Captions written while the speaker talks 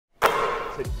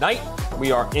Tonight,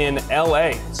 we are in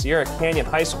LA, Sierra Canyon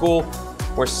High School,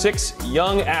 where 6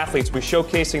 young athletes will be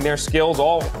showcasing their skills,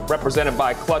 all represented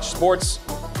by Klutch Sports.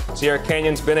 Sierra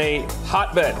Canyon's been a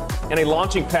hotbed and a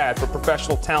launching pad for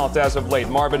professional talent as of late.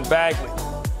 Marvin Bagley,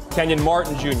 Kenyon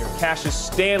Martin Jr., Cassius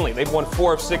Stanley. They've won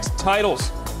 4 of 6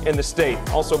 titles in the state.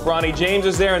 Also, Bronny James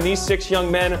is there, and these 6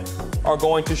 young men are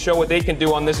going to show what they can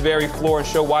do on this very floor and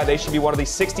show why they should be one of the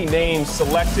 60 names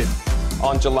selected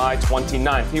on July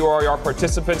 29th. Here are our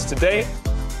participants today.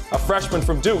 A freshman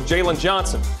from Duke, Jalen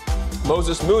Johnson.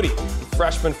 Moses Moody, a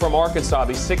freshman from Arkansas,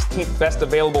 the 16th best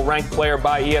available ranked player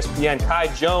by ESPN. Kai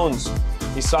Jones,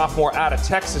 the sophomore out of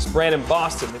Texas. Brandon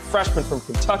Boston, the freshman from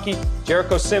Kentucky.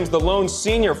 Jericho Sims, the lone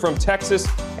senior from Texas.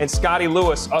 And Scottie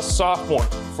Lewis, a sophomore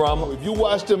from... If you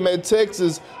watched him at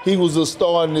Texas, he was a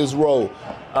star in this role.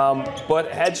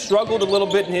 But had struggled a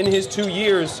little bit in his 2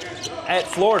 years at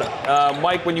Florida.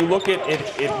 Mike, when you look at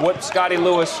what Scottie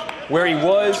Lewis, where he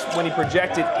was when he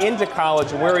projected into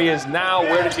college and where he is now,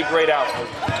 where does he grade out?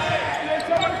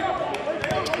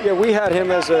 Yeah, we had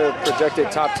him as a projected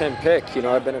top 10 pick. You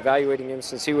know, I've been evaluating him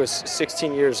since he was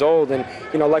 16 years old. And,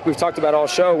 you know, like we've talked about all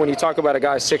show, when you talk about a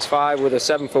guy 6'5" with a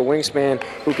 7-foot wingspan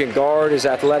who can guard, is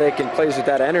athletic, and plays with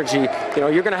that energy, you know,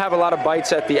 you're going to have a lot of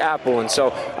bites at the apple. And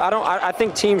so I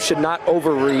think teams should not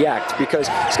overreact, because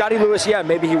Scottie Lewis, yeah,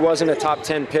 maybe he wasn't a top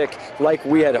 10 pick like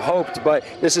we had hoped, but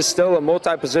this is still a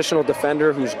multi-positional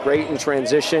defender who's great in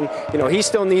transition. You know, he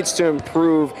still needs to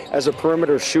improve as a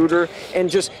perimeter shooter, and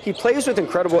just, he plays with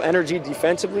incredible energy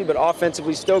defensively, but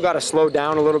offensively still got to slow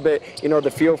down a little bit. You know, the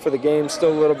feel for the game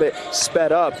still a little bit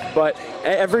sped up, but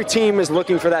every team is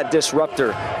looking for that disruptor,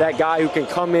 that guy who can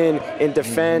come in and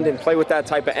defend and play with that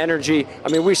type of energy. I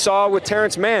mean, we saw with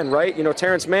Terrence Mann, right? You know,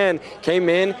 Terrence Mann came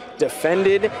in,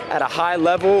 defended at a high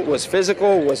level, was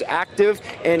physical, was active,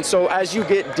 and so as you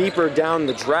get deeper down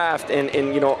the draft and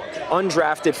you know,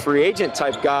 undrafted free agent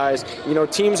type guys, you know,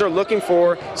 teams are looking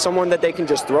for someone that they can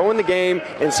just throw in the game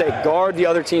and say, guard the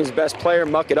other team's best player,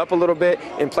 muck it up a little bit,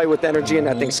 and play with energy, and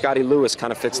I think Scottie Lewis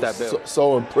kind of fits that bill.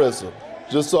 So impressive.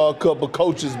 Just saw a couple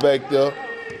coaches back there.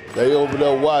 They over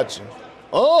there watching.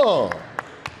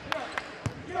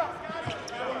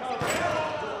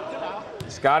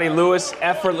 Scottie Lewis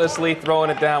effortlessly throwing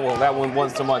it down. Well, that one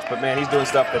wasn't so much, but man, he's doing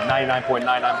stuff that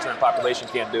 99.99% of the population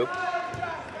can't do.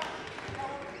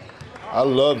 I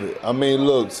love it. I mean,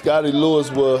 look, Scottie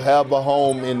Lewis will have a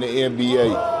home in the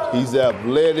NBA. He's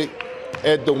athletic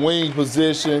at the wing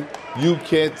position. You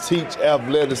can't teach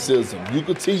athleticism. You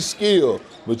can teach skill,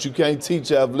 but you can't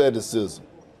teach athleticism.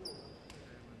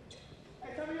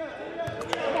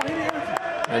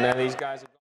 And then these guys...